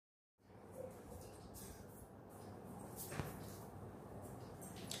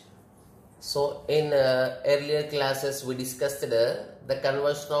So in earlier classes we discussed the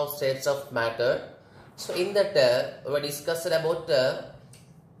conversion of states of matter. So in that we discussed about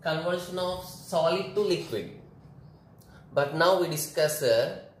conversion of solid to liquid. But now we discuss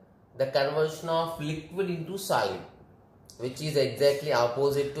the conversion of liquid into solid, which is exactly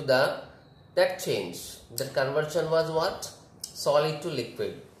opposite to that change. The conversion was what? Solid to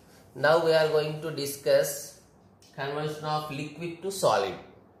liquid. Now we are going to discuss conversion of liquid to solid.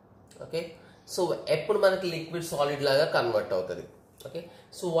 Okay, so ఎప్పుడు మనకి liquid solid లాగా convert అవుతుంది. Okay,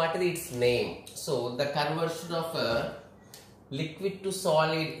 so what is its name? So the conversion of liquid to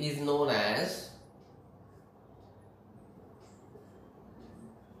solid is known as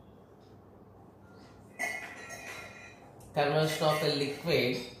conversion of a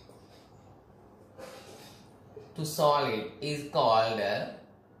liquid to solid is called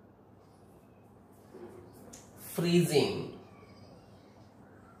freezing.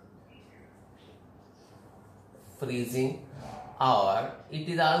 Or it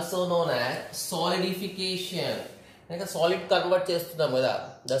is also known as solidification. Like a solid convert chestunnam kada,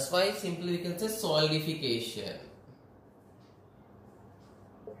 that's why simply we can say solidification.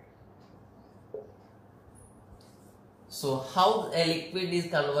 So how a liquid is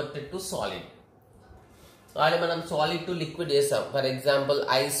converted to solid? Already manam solid to liquid chesam. For example,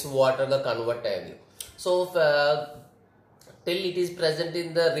 ice water ga convert ayindi. So till it is present in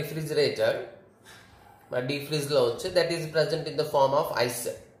the refrigerator, deep freeze lo vachu, that is present in the form of ice.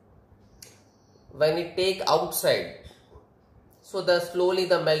 When it take outside, so the slowly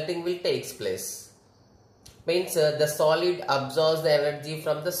the melting will takes place. Means the solid absorbs the energy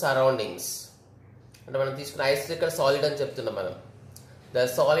from the surroundings. And మనం తీసుకున్న ice ఇక్కడ solid అని చెప్తున్నాం మనం. The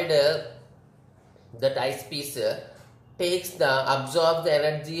solid that ice piece absorbs the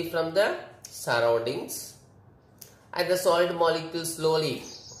energy from the surroundings, and the solid molecule slowly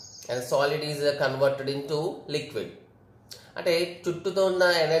and solid is converted into liquid. అంటే చుట్టూతో ఉన్న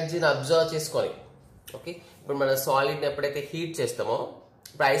ఎనర్జీని అబ్జర్వ్ చేసుకొని, ఓకే, ఇప్పుడు మనం సాలిడ్ని ఎప్పుడైతే హీట్ చేస్తామో,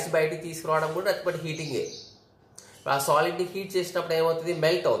 ఇప్పుడు ఐస్ బయటికి తీసుకురావడం కూడా అప్పటి హీటింగే. ఆ సాలిడ్ని హీట్ చేసినప్పుడు ఏమవుతుంది?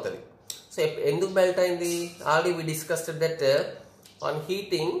 మెల్ట్ అవుతుంది. సో ఎందుకు మెల్ట్ అయింది? Already we discussed that on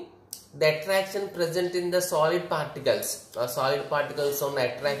heating the attraction present in the solid particles. ఆ సాలిడ్ పార్టికల్స్ ఉన్న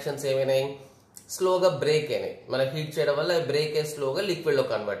అట్రాక్షన్స్ ఏమైనాయి? స్లోగా బ్రేక్ అయినాయి. మనం హీట్ చేయడం వల్ల బ్రేక్ అయ్యి స్లోగా లిక్విడ్లో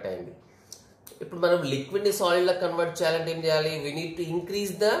కన్వర్ట్ అయింది. ఇప్పుడు మనం లిక్విడ్ని సాలిడ్లో కన్వర్ట్ చేయాలంటే ఏం చేయాలి? We need to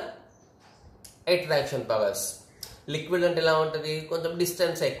increase the attraction powers. Liquid అంటే ఎలా ఉంటుంది? కొంచెం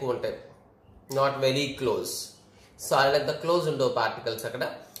డిస్టెన్స్ ఎక్కువ ఉంటుంది, నాట్ వెరీ క్లోజ్. సాలిడ్ అంత క్లోజ్ ఉండవు పార్టికల్స్, అక్కడ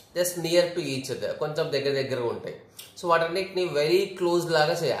just near to each other, కొంచెం దగ్గరగా ఉంటాయి. సో వాటన్నిటిని వెరీ క్లోజ్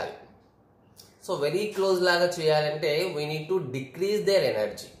లాగా చేయాలి. సో వెరీ క్లోజ్ లాగా చేయాలంటే we need to decrease there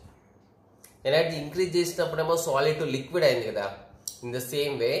energy. Energy increase చేసినప్పుడేమో solid to liquid అయింది కదా. ఇన్ ద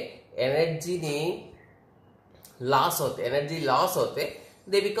సేమ్ వే ఎనర్జీని లాస్ అవుతాయి. ఎనర్జీ లాస్ అవుతే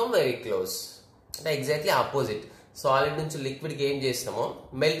దే బికమ్ వెరీ క్లోజ్. అంటే ఎగ్జాక్ట్లీ ఆపోజిట్. సాలిడ్ నుంచి లిక్విడ్కి ఏం చేసినామో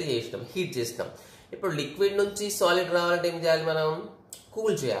మెల్ట్ చేసినాం, హీట్ చేసినాం. ఇప్పుడు లిక్విడ్ నుంచి సాలిడ్ రావాలంటే ఏం చేయాలి? మనం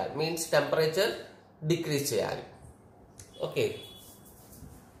కూల్ చేయాలి, మీన్స్ టెంపరేచర్ డిక్రీజ్ చేయాలి. Okay,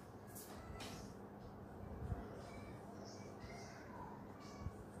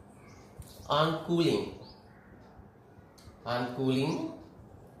 on cooling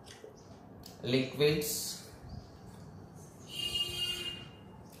liquids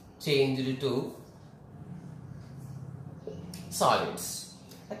changed to solids.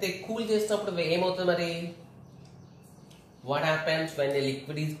 అయితే కూల్ చేసినప్పుడు ఏమవుతుంది మరి? what happens when a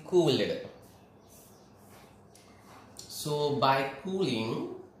liquid is cooled? So by cooling,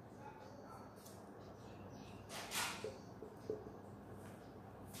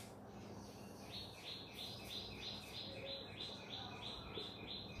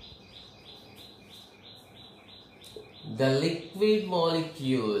 the liquid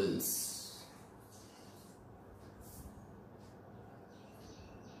molecules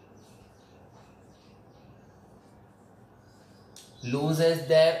loses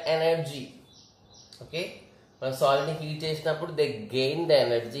their energy. Okay, when solid heat చేసినప్పుడు they gain the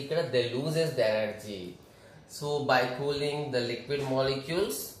energy, ఇక్కడ they loses the energy. So by cooling, the liquid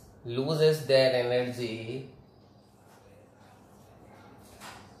molecules loses their energy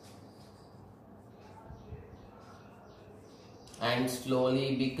and slowly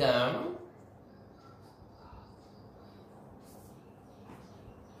become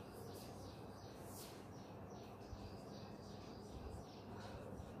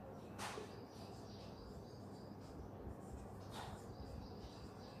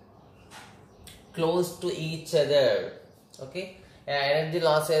close to each other. Okay, energy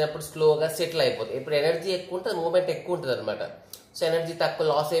loss అయినప్పుడు స్లోగా settle అయిపోతుంది. ఇప్పుడు energy ఎక్కువ ఉంటుంది, moment ఎక్కువ ఉంటుంది అనమాట. సో ఎనర్జీ తక్కువ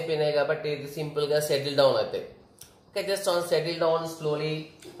లాస్ అయిపోయినాయి కాబట్టి ఇది సింపుల్గా సెటిల్ డౌన్ అవుతాయి. Okay, just on settle down slowly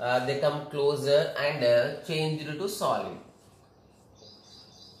they come closer and change to solid.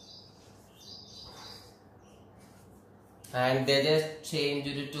 And they just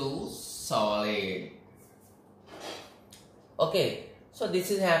changed to solid. Okay, so this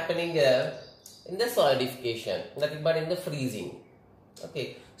is happening in the solidification, nothing but in the freezing. Okay,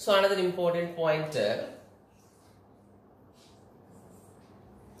 so another important point,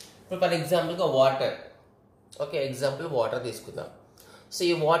 for example water. Okay, example water తీసుకుందాం. So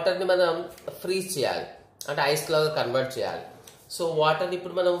ఈ వాటర్ని మనం freeze చేయాలి, అంటే ice లాగా convert చేయాలి. So వాటర్ని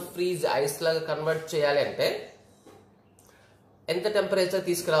ఇప్పుడు మనం ఫ్రీజ్ ఐస్ లాగా కన్వర్ట్ చేయాలి అంటే ఎంత టెంపరేచర్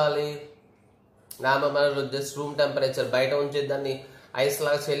తీసుకురావాలి? మనం జస్ట్ రూమ్ టెంపరేచర్ బయట ఉంచి దాన్ని ఐస్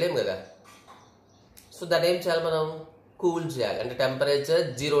లాగా చేయలేము కదా. సో దాన్ని ఏం చేయాలి, మనం కూల్ చేయాలి, అంటే టెంపరేచర్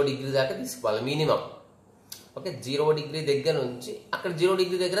 0 డిగ్రీ దాకా తీసుకోవాలి మినిమం. ఓకే, 0 డిగ్రీ దగ్గర నుంచి అక్కడ 0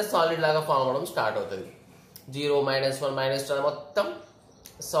 డిగ్రీ దగ్గర సాలిడ్ లాగా ఫామ్ అవడం స్టార్ట్ అవుతుంది. 0, -1, -2 మొత్తం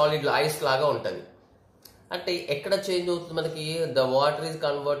సాలిడ్ ఐస్ లాగా ఉంటుంది. అంటే ఎక్కడ చేంజ్ అవుతుంది మనకి? The water is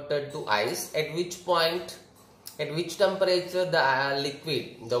converted to ice. At which point, at which temperature the liquid,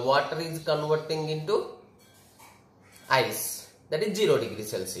 the water is converting into ice, that is 0 degree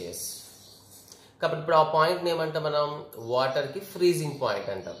Celsius. కాబట్టి ఇప్పుడు ఆ పాయింట్ ఏమంటాం మనం? వాటర్ కి ఫ్రీజింగ్ పాయింట్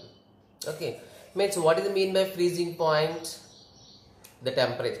అంటాం. Okay, means what is mean by freezing point? The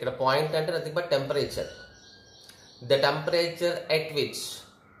temperature. ఇక్కడ point అంటే nothing but temperature. The temperature at which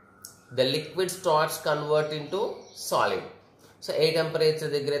the liquid starts convert into solid. So A temperature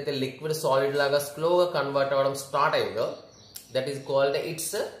దగ్గర అయితే liquid solid లాగా స్లోగా convert అవ్వడం start అయిందో that is called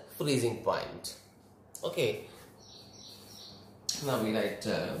it's freezing point. Okay, now we right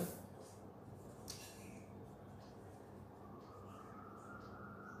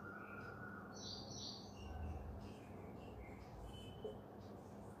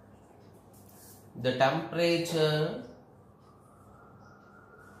the temperature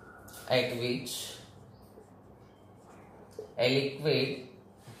at which a liquid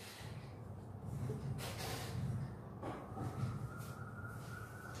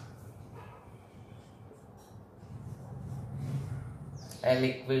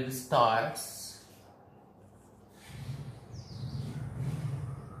starts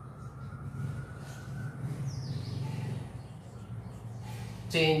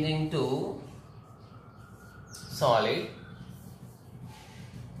changing to solid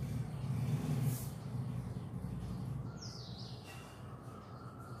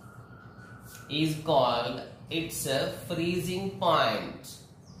is called its freezing point.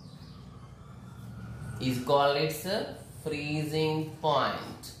 Is called its freezing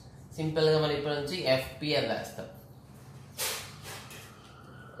point. Simple గా మనం ఇప్పుడు నుంచి FP అని రాస్తాం.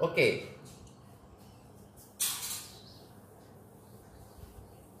 Okay,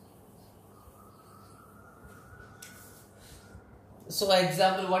 so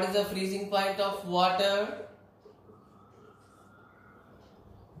example, what is the freezing point of water?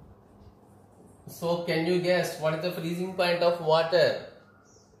 So can you guess what is the freezing point of water?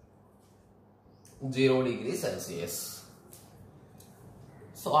 0 degree Celsius.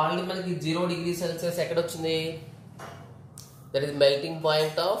 So already మనకి 0 degree Celsius ఎక్కడ వచ్చింది? That is melting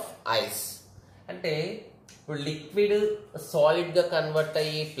point of ice. అంటే ఇప్పుడు liquid solid గా convert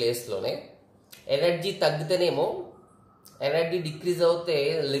అయ్యే place లోనే energy తగ్గితేనేమో, energy decrease అవుతే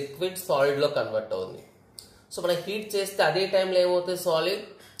liquid solid లో కన్వర్ట్ అవుతుంది. సో మనం హీట్ చేస్తే అదే టైంలో ఏమవుతుంది? సాలిడ్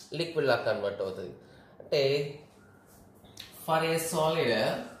లిక్విడ్ లా కన్వర్ట్ అవుతుంది. అంటే for a solid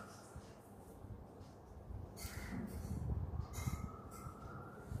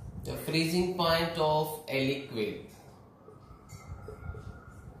the freezing point of a liquid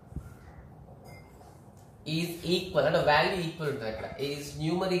is equal, and a value equal to that is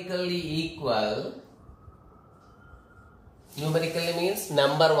numerically equal. Numerically means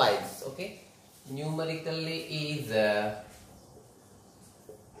number wise. Okay, numerically is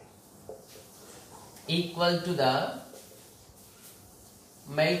equal to the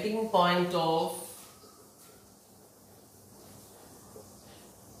melting point of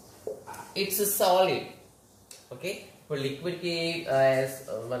its solid. Okay, ఇప్పుడు liquid కి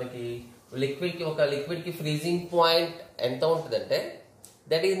మనకి liquid కి ఒక liquid కి freezing point ఎంత ఉంటుందంటే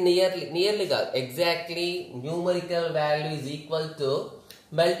that is nearly కాదు, exactly numerical value is equal to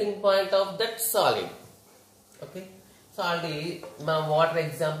melting point of that solid. Okay, so already మనం వాటర్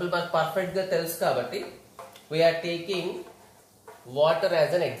ఎగ్జాంపుల్ మనకు పర్ఫెక్ట్ గా తెలుసు కాబట్టి we are taking water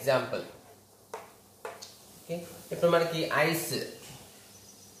as an example. Okay, ఇప్పుడు మనకి ఐస్,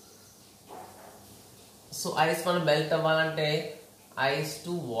 సో ఐస్ మనం మెల్ట్ అవ్వాలంటే ice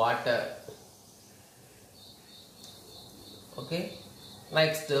to water. Okay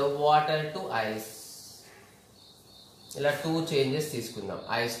next water to ice ఇలా 2 చేంజెస్ తీసుకుందాం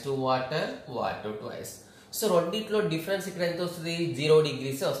ice to water water to ice so రెండిట్లో డిఫరెన్స్ ఇక్కడ ఎంత వస్తుంది 0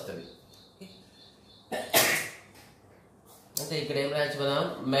 degrees వస్తుంది అంటే ఇక్కడ ఏం రాయొచ్చు మనం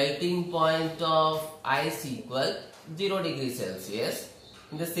melting point of ice equal 0 degrees Celsius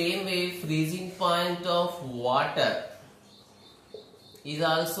in the same way freezing point of water is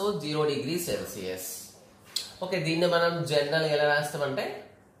also 0 degrees Celsius okay దీన్ని మనం జనరల్ ఎలా రాస్తామంటే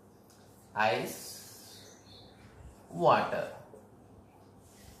ice water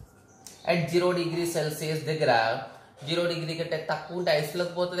at 0 degrees Celsius దగ్గర 0 degree కంటే తక్కువ ఉంటే ఐస్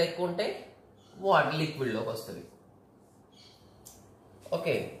లోకి పోతుంది ఎక్కువ ఉంటే వాటర్ లిక్విడ్ లోకి వస్తుంది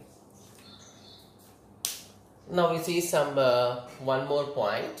okay now we see some one more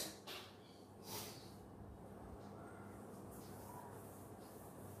point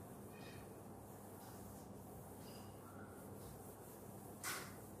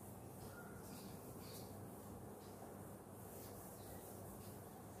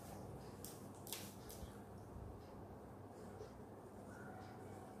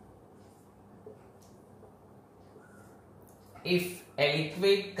if a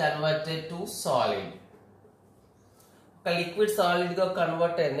liquid converted to solid a liquid solid got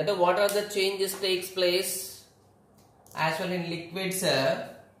converted that what are the changes takes place actually in liquids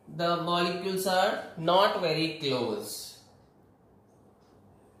the molecules are not very close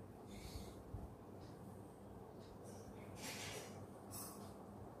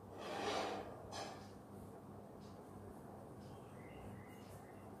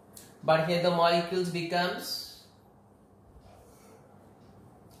but here the molecules becomes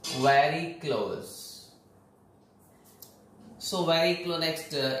very close so very close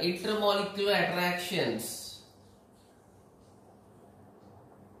next intermolecular attractions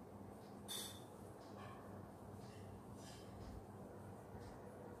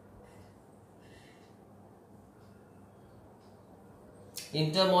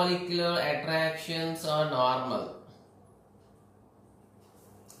intermolecular attractions are normal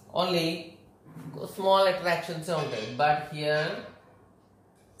only small attractions ఉంటాయి but here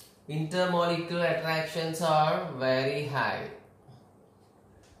intermolecular attractions are very high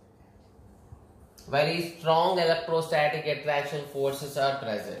very strong electrostatic attraction forces are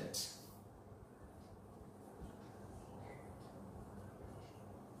present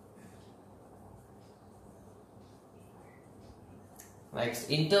next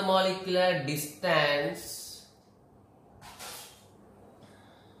intermolecular distance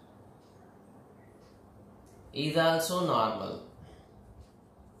is also normal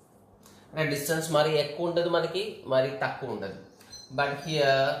distance mari ekku undadu manaki mari takku undadu but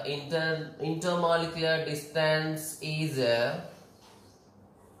here intermolecular distance is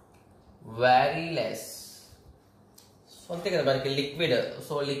very less so ante kada manaki liquid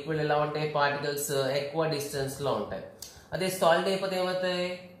so liquid ela untayi particles ekkuva distance lo untayi ade solid ayipothe ematayi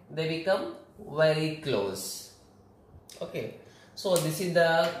they become very close okay so this is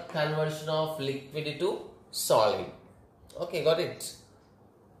the conversion of liquid to solid okay got it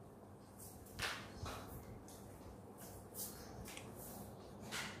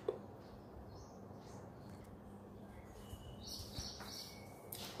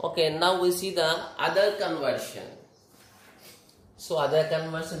okay now we see the other conversion so other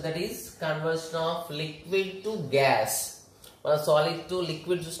conversion that is conversion of liquid to gas or solid to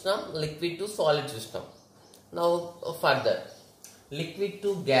liquid system liquid to solid system now further liquid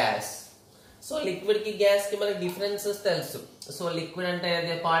to gas so liquid ki gas ki mane differences telusu so liquid ante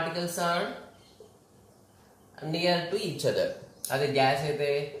the particles are near to each other ade gas aithe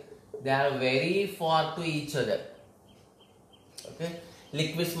they are very far to each other okay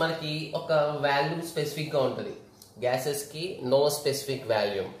liquids మనకి ఒక volume specific గా ఉంటుంది gases కి no specific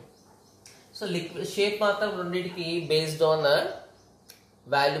volume so liquid shape మాత్రం రెండిటికి based on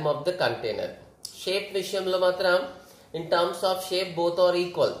volume of the container shape విషయంలో మాత్రం in terms of shape both are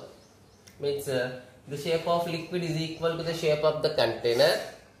equal means the shape of liquid is equal to the shape of the container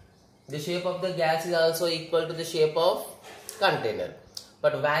the shape of the gas is also equal to the shape of container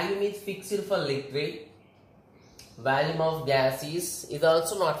but volume is fixed for liquid volume of gas is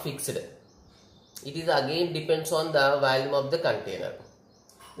also not fixed it is again depends on the volume of the container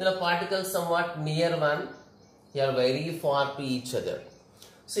then a particles somewhat near one they are very far to each other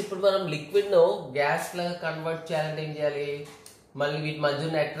so ఇప్పుడు మనం liquid ను gas law convert చేయాలంటే ఏం చేయాలి మళ్ళీ వీటి మధ్య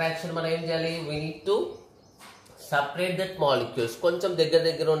ఉన్న అట్రాక్షన్ మనం ఏం చేయాలి we need to separate that molecules కొంచెం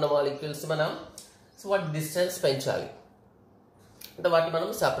దగ్గర ఉన్న molecules మనం సో వాటి డిస్టెన్స్ పెంచాలి అంటే వాటిని మనం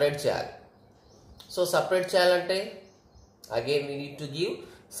సెపరేట్ చేయాలి సో సెపరేట్ చేయాలంటే again we need to give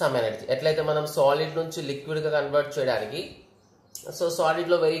some energy ఎట్లయితే మనం సాలిడ్ నుంచి లిక్విడ్ గా కన్వర్ట్ చేయడానికి సో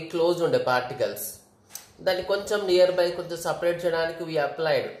సాలిడ్లో వెరీ క్లోజ్ ఉండే పార్టికల్స్, దాన్ని కొంచెం నియర్ బై కొంచెం సపరేట్ చేయడానికి we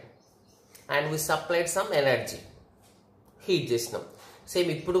applied and we supplied some energy, heat చేసినాం. సేమ్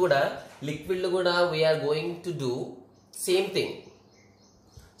ఇప్పుడు కూడా లిక్విడ్లో కూడా we are going to do same thing.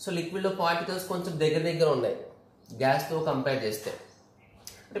 So లిక్విడ్లో particles కొంచెం దగ్గర దగ్గర ఉన్నాయి గ్యాస్తో కంపేర్ చేస్తే.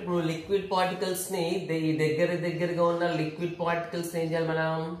 అంటే ఇప్పుడు లిక్విడ్ పార్టికల్స్ని దగ్గరగా ఉన్న లిక్విడ్ పార్టికల్స్ని ఏం చేయాలి,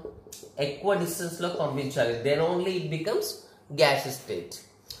 మనం ఎక్కువ డిస్టెన్స్లో పంపించాలి. Then only it becomes gas state.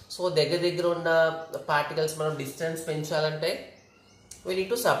 So దగ్గర ఉన్న పార్టికల్స్ మనం డిస్టెన్స్ పెంచాలంటే we need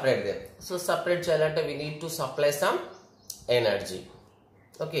to separate them. So separate చేయాలంటే we need to supply some energy.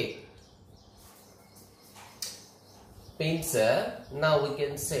 Okay, means now we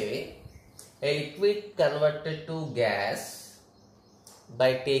can say a liquid converted to gas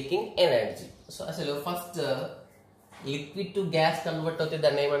by taking energy. So అసలు first liquid to gas convert అవుతే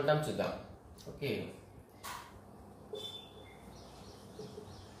దాన్ని ఏమంటాం చూద్దాం. Okay,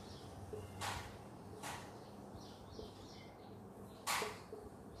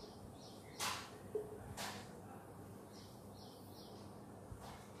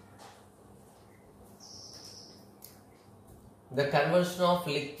 the conversion of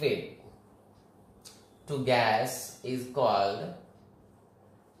liquid to gas is called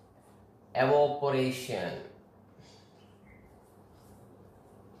evaporation.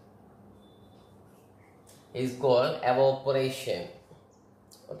 Is called evaporation.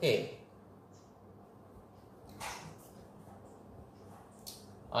 Okay,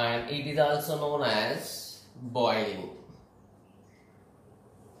 and it is also known as boiling.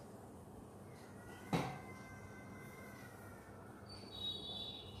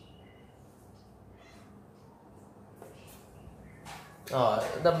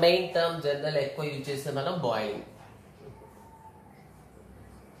 The main term general ఎక్కువ use చేస్తే మనం boiling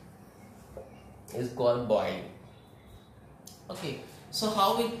is called boiling. Okay, so how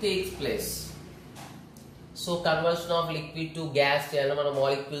it takes place? So conversion of liquid to gas చేయాలి, మన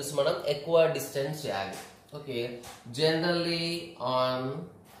molecules మనం ఎక్కువ distance చేయాలి. Okay, generally on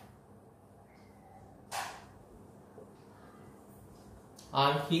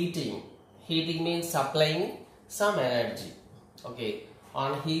heating means supplying some energy. Okay,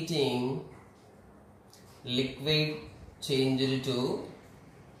 on heating liquid changed to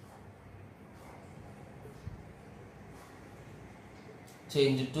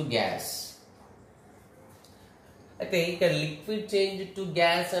gas. అయితే ఇక్కడ liquid change to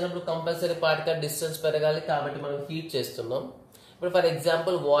gas అయినప్పుడు compulsory particle distance పెరగాలి, కాబట్టి మనం హీట్ చేస్తున్నాం. ఇప్పుడు ఫర్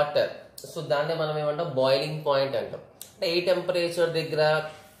ఎగ్జాంపుల్ వాటర్, సో దాన్ని మనం ఏమంటాం బాయిలింగ్ పాయింట్ అంటాం. అంటే ఏ టెంపరేచర్ దగ్గర,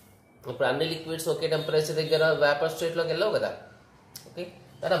 ఇప్పుడు అన్ని లిక్విడ్స్ ఒకే టెంపరేచర్ దగ్గర వేపర్ స్టేట్లోకి వెళ్ళావు కదా. ఓకే,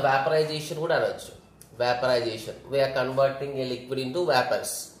 తర్వాత వేపరైజేషన్ కూడా అనొచ్చు. వేపరైజేషన్, వీఆర్ కన్వర్టింగ్ ఏ లిక్విడ్ ఇంటూ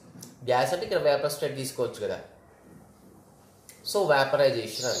వేపర్స్. గ్యాస్ అంటే ఇక్కడ వేపర్ స్టేట్ తీసుకోవచ్చు కదా, సో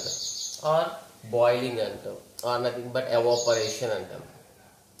వేపరైజేషన్ అంటాం, ఆర్ బాయిలింగ్ అంటాం, ఆర్ నథింగ్ బట్ ఎవాపరేషన్ అంటాం.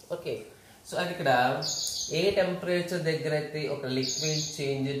 ఓకే, సో అది ఇక్కడ ఏ టెంపరేచర్ దగ్గర అయితే ఒక liquid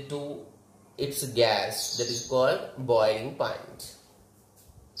change to it's gas, that is called boiling point.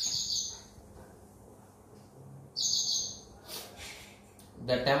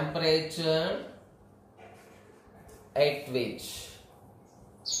 The temperature at which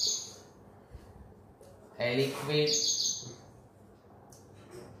a liquid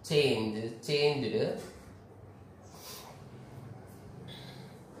changed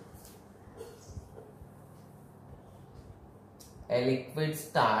a liquid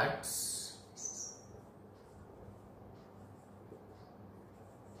starts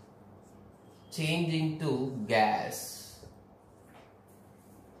changing to gas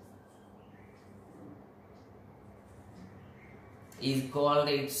is called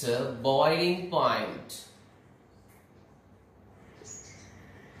its boiling point.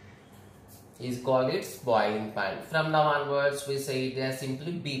 Is called its boiling point. From now onwards we say it as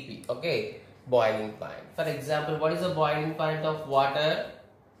simply BP. Okay, boiling point. For example, what is the boiling point of water?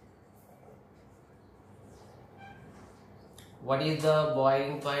 What is the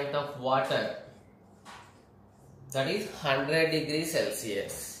boiling point of water? That is 100 degrees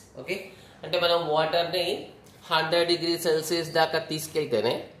Celsius. Okay, అంటే మనం water ని 100 degrees Celsius దాకా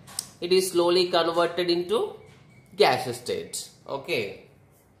తీసుకెళ్తేనే it is slowly converted into gas state. Okay,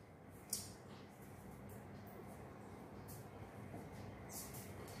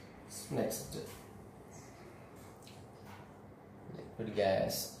 next liquid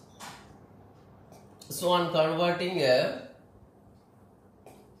gas. So on converting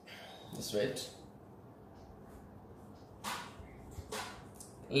just wait,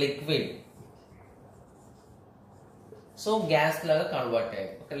 liquid, so gas లాగా convert అయ్యాయి.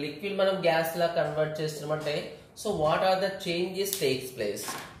 ఒక liquid మనం gas లాగా convert చేస్తున్నామంటే so what are the changes takes place?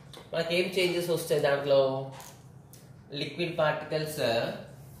 మనకి ఏం changes వస్తాయి దాంట్లో? Liquid particles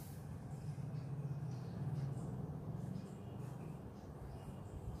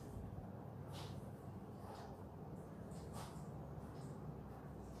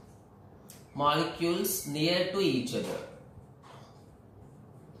molecules near to each other.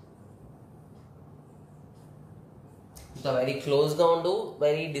 So very close ga undu,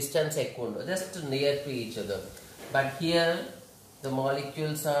 very distance ekku undu, just near to each other. But here the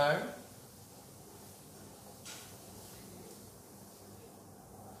molecules are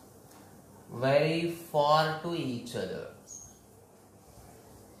very far to each other.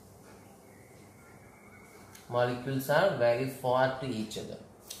 Molecules are very far to each other.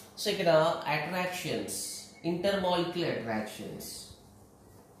 So ikkada attractions, intermolecular attractions.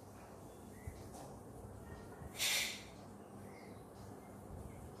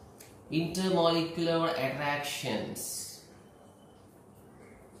 Intermolecular attractions.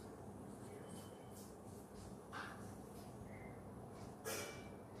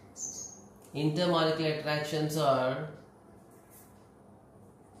 Intermolecular attractions are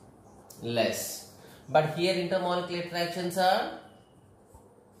less, but here intermolecular attractions are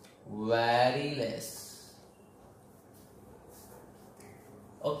very less.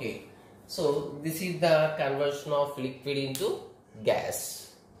 Okay, so this is the conversion of liquid into gas.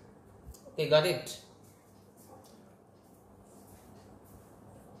 Okay, got it?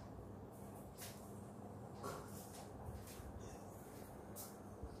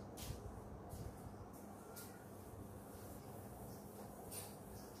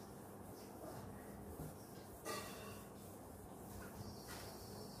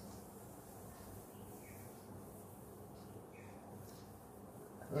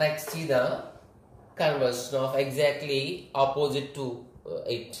 Next is the conversion of exactly opposite to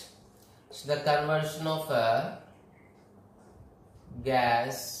it. So the conversion of a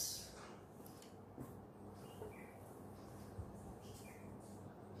gas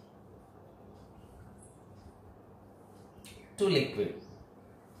to liquid.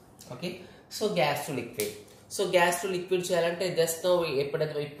 Okay, so gas to liquid. So gas to liquid cheyalante just now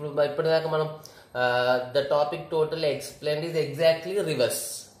ippudaaka manam the topic totally explained is exactly reverse.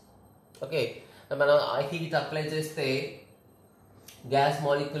 Okay, మనం heat apply చేస్తే gas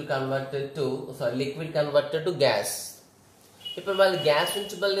molecule converted to liquid converted to gas. ఇప్పుడు మళ్ళీ gas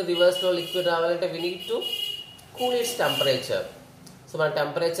నుంచి మళ్ళీ రివర్స్లో liquid రావాలంటే we need to cool its temperature. So మన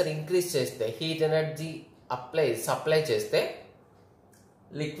temperature increase చేస్తే హీట్ ఎనర్జీ సప్లై చేస్తే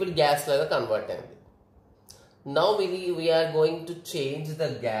లిక్విడ్ గ్యాస్ లాగా కన్వర్ట్ అయింది. Now we are going to change the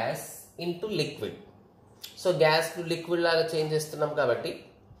gas into liquid. So gas to liquid లాగా చేంజ్ చేస్తున్నాం కాబట్టి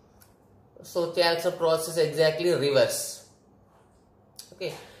so చేయాల్సిన process exactly reverse.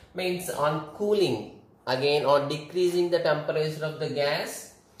 Okay, means on cooling, again on decreasing the temperature of the gas,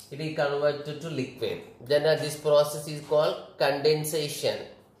 it is converted to liquid. Then this process is called condensation.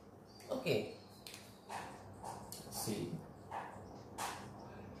 Okay, see,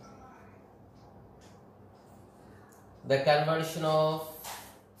 the conversion of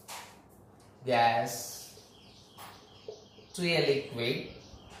gas to a liquid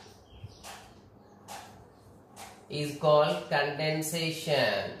is called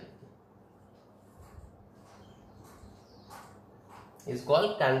condensation. Is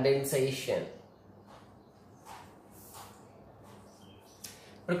called condensation.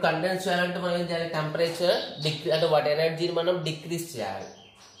 ఇప్పుడు condense చేయాలంటే మనం ఏం చేయాలి? Temperature అంటే వాటి ఎనర్జీని మనం decrease చేయాలి.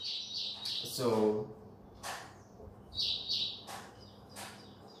 So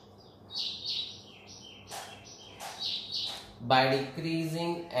by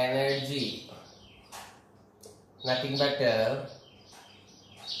decreasing energy, nothing but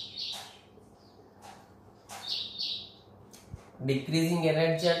decreasing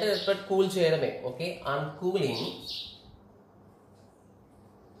energy అంటే బట్ కూల్ చేయడమే. Okay, on cooling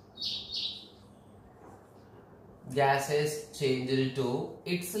gases changed to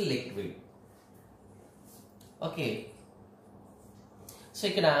its liquid. Okay, so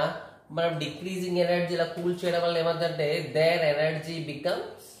ఇక్కడ మనం డిక్రీజింగ్ ఎనర్జీ ఇలా కూల్ చేయడం వల్ల ఏమంటే దేర్ ఎనర్జీ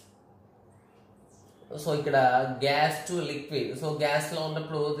బికమ్స్, సో ఇక్కడ gas to liquid, so gas లో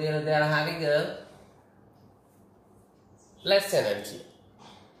ఉన్నప్పుడు they are having less energy.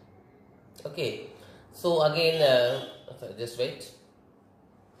 Okay, so again just wait.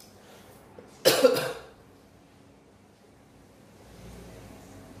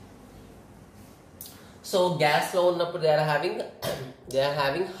 So gas లో ఉన్నప్పుడు they are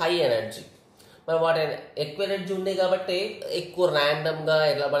having high energy. మరి వాటి ఎక్కువ ఎనర్జీ ఉన్నాయి కాబట్టి ఎక్కువ ర్యాండమ్ గా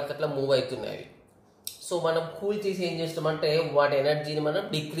ఎలా పడితే అట్లా మూవ్ అవుతున్నాయి. సో మనం కూల్ చేసి ఏం చేసినామంటే వాటి ఎనర్జీని మనం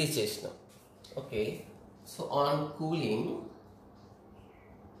డిక్రీజ్ చేసినాం. Okay, So on cooling,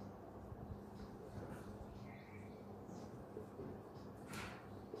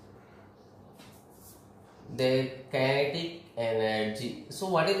 the kinetic energy. So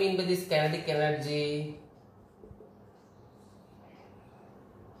what do you mean by this kinetic energy?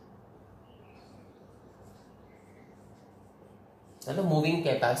 And the moving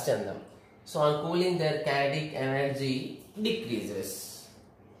capacity on them. So on cooling, their kinetic energy decreases.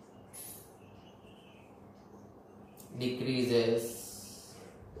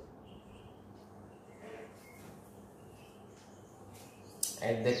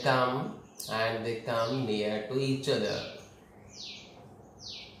 And they come near to each other.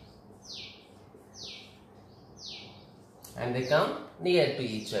 And they come near to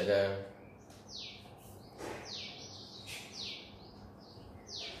each other.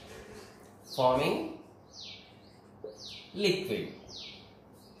 Forming liquid.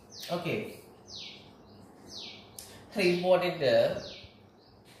 Okay. Important.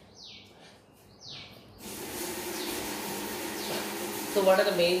 So what are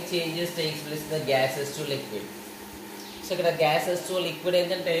the main changes takes place in the gases to liquid? So the gases to liquid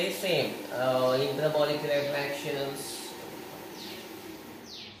and same intermolecular interactions.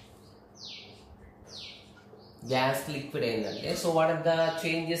 Gas liquid endante. So what are the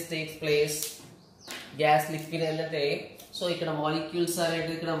changes takes place? Gas liquid endante. So ikkada molecules are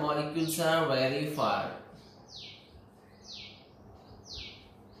very far.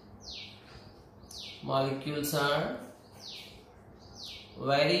 Molecules are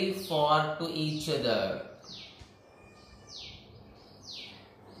very far to each other.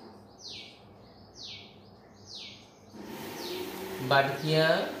 But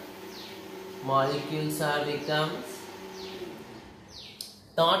here molecules are becomes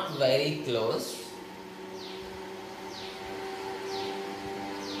not very close.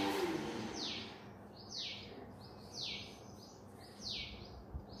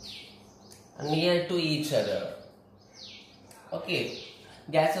 Near to each other. Okay.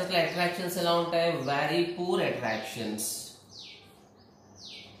 Gases like attractions along time very poor attractions.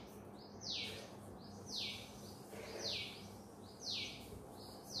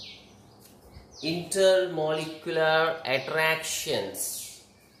 Intermolecular attractions.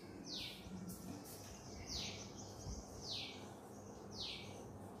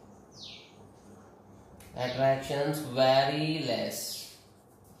 Attractions very less.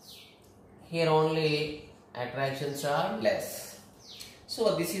 Here only attractions are less.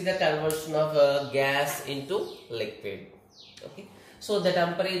 So this is the conversion of gas into liquid. Okay. So the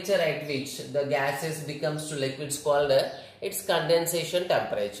temperature at which the gases becomes to liquids called its condensation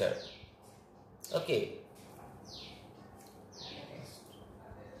temperature. Okay.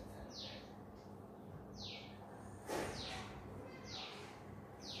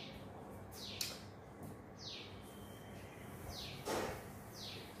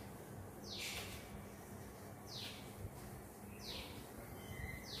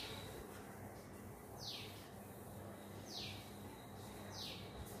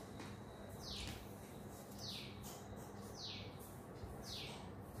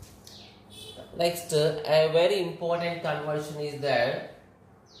 Next, a very important conversion is that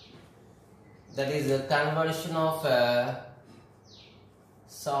is a conversion of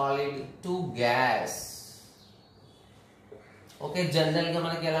solid to gas. Okay, generally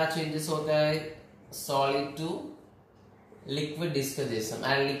మనకి ఎలా changes అవుతాయి? Solid to liquid discuss చేస్తాం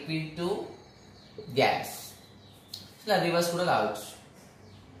and liquid to gas. ఇలా reverse కూడా కావచ్చు.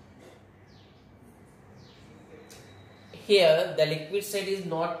 Here the liquid state is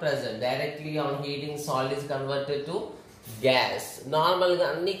not present. Directly on heating, solid is converted to gas. Normally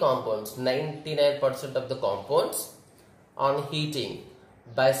any compounds, 99% of the compounds on heating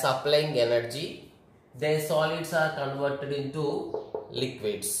by supplying energy, their solids are converted into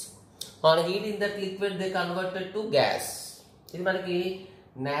liquids. On heating that liquid they converted to gas. This is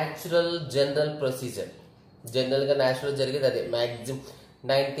natural general procedure. General natural jarigedi maximum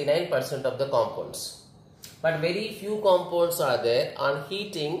 99% of the compounds. But very few compounds are there on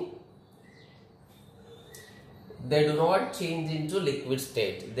heating. They do not change into liquid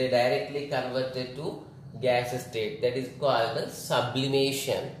state. They directly converted to gas state. That is called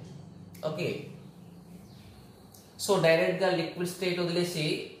sublimation. Okay. So direct liquid state odilesi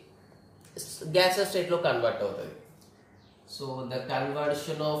gas state lo convert avutadi. So the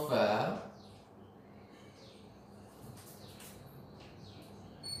conversion of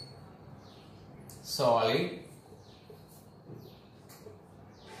solid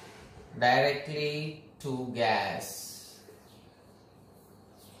directly to gas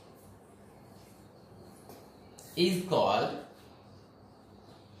is called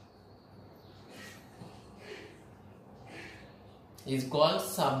is called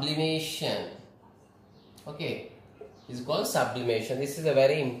sublimation. Okay, is called sublimation. This is a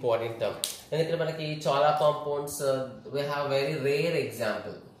very important term. ఎందుకంటే మనకి చాలా compounds we have very rare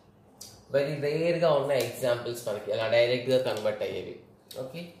example. Very rare గా ఉన్న examples మనకి అలా direct గా convert అయ్యేవి.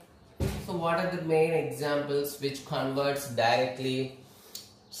 Okay, so what are the main examples which converts directly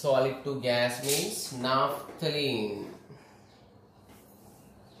solid to gas? Means naphthalene.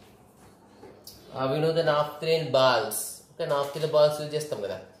 We know the naphthalene balls. Okay, naphthalene balls use chestam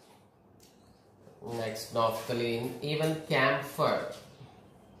kada. Next, naphthalene, even camphor.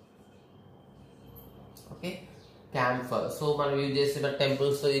 Okay, camphor. So మనం use చేసే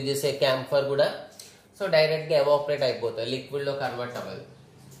temples లో use చేసే camphor కూడా so direct గా evaporate అయిపోతుంది, liquid లో convert అవ్వదు.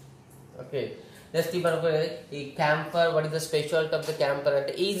 Okay, just ఈ camphor, what is the speciality of the camphor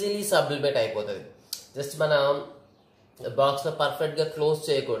అంటే ఈజీలీ సబ్లిమేట్ అయిపోతుంది. జస్ట్ మన బాక్స్ లో పర్ఫెక్ట్ గా క్లోజ్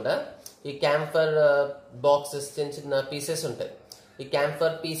చేయకుండా ఈ క్యాంఫర్ బాక్సెస్ చిన్న చిన్న పీసెస్ ఉంటాయి. ఈ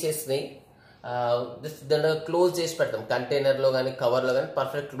క్యాంఫర్ పీసెస్ ని దాంట్లో క్లోజ్ చేసి పెడతాం, కంటైనర్ లో కానీ కవర్ లో కానీ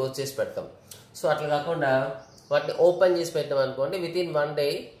పర్ఫెక్ట్ క్లోజ్ చేసి పెడతాం. సో అట్లా కాకుండా వాటిని ఓపెన్ చేసి పెట్టాం అనుకోండి, విత్ ఇన్ 1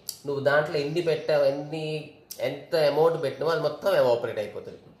 day నువ్వు దాంట్లో ఎన్ని పెట్టావు, ఎంత అమౌంట్ పెట్టినావో అది మొత్తం ఎవాపరేట్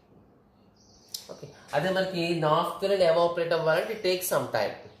అయిపోతుంది. ఓకే, అదే మనకి నాఫ్థలిన్ ఎవాపరేట్ అవ్వాలంటే it take some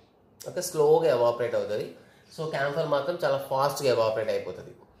time. Okay, స్లోగా ఎవాపరేట్ అవుతుంది. సో క్యాంఫర్ మాత్రం చాలా ఫాస్ట్గా ఎవాపరేట్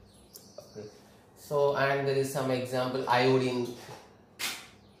అయిపోతుంది. Okay, so and there is some example iodine.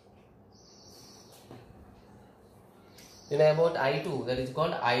 You know about I2, that is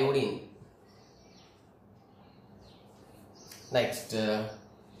called iodine. Next,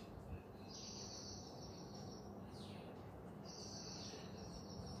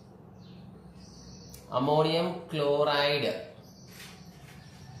 ammonium chloride.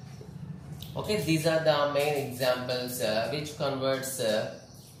 Okay, these are the main examples which converts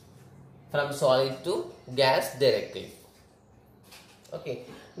from solid to gas directly. Okay,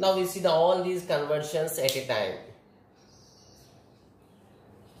 now we see all these conversions at a time.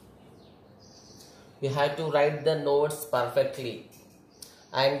 You have to write the notes perfectly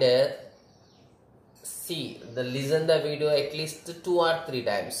and listen the video at least 2 or 3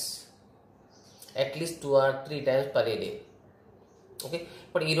 times. At least 2 or 3 times per day. Okay,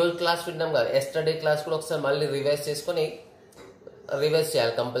 ఇప్పుడు ఈరోజు class విన్నాం కదా, yesterday class కూడా ఒకసారి మళ్ళీ revise చేసుకొని revise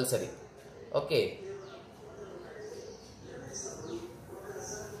చేయాలి compulsory. Okay,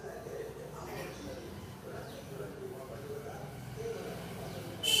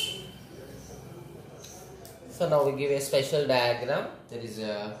 so now we give a special diagram. There is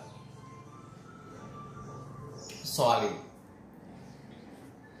a solid.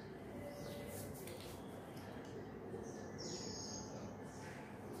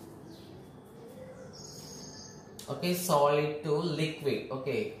 Okay, solid to liquid.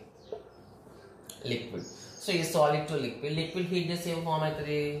 Okay, liquid. So is solid to liquid. Liquid heat the same form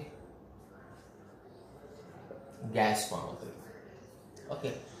aitadi, gas form aitadi.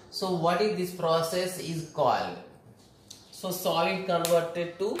 Okay, so what is this process is called? So solid converted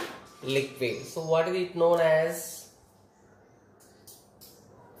to liquid. So what is it known as?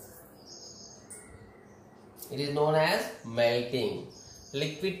 It is known as melting.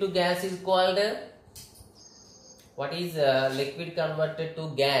 Liquid to gas is called what is liquid converted to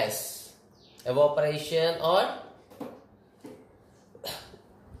gas? Evaporation or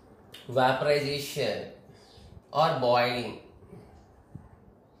vaporization or boiling.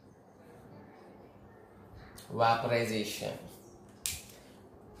 Vaporization.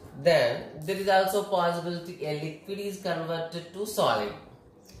 Then there is also possibility a liquid is converted to solid.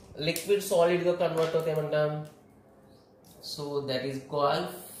 Liquid solid ga convert hote emantam, so that is called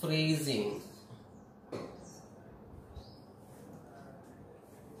freezing.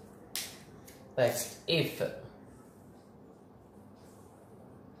 Next, if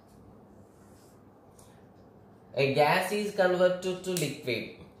a gas is converted to liquid,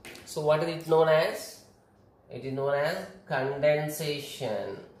 so what is it known as? It is known as condensation.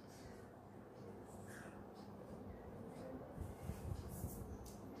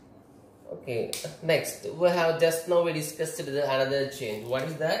 Okay, next we have just now we discussed another change. What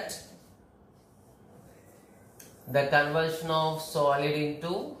is that? The conversion of solid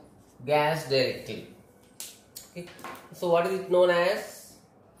into gas directly. Okay, so what is it known as?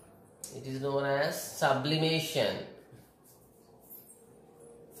 It is known as sublimation.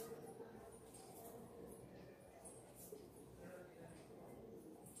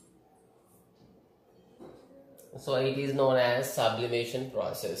 So it is known as sublimation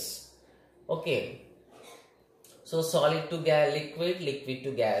process. Okay, so solid to gas, liquid, liquid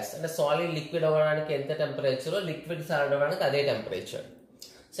to gas. And a solid liquid avvadaniki enta temperature, liquid solid avvadaniki ade temperature.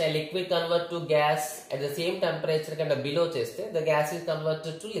 So a liquid convert to gas at the same temperature kind of below cheste, the gas is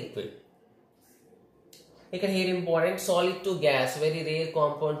converted to liquid. Here important, solid to gas, very rare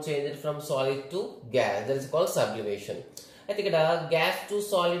compound changed from solid to gas, that is called sublimation. I think gas to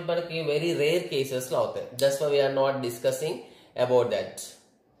solid very rare cases, that's why we are not discussing about that.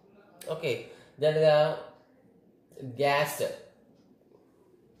 Okay, then the gas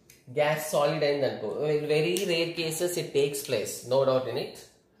solid and in very rare cases it takes place, no doubt in it.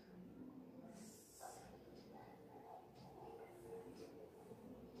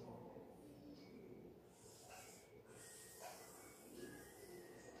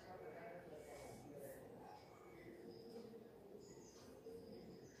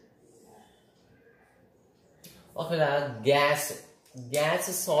 Of gas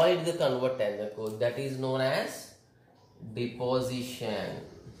solid the convert and that is known as deposition.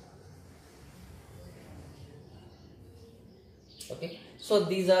 Okay, so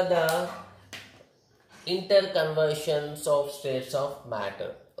these are the interconversions of states of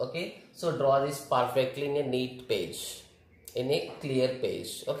matter. Okay, so draw this perfectly in a neat page, in a clear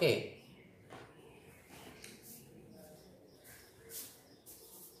page. Okay.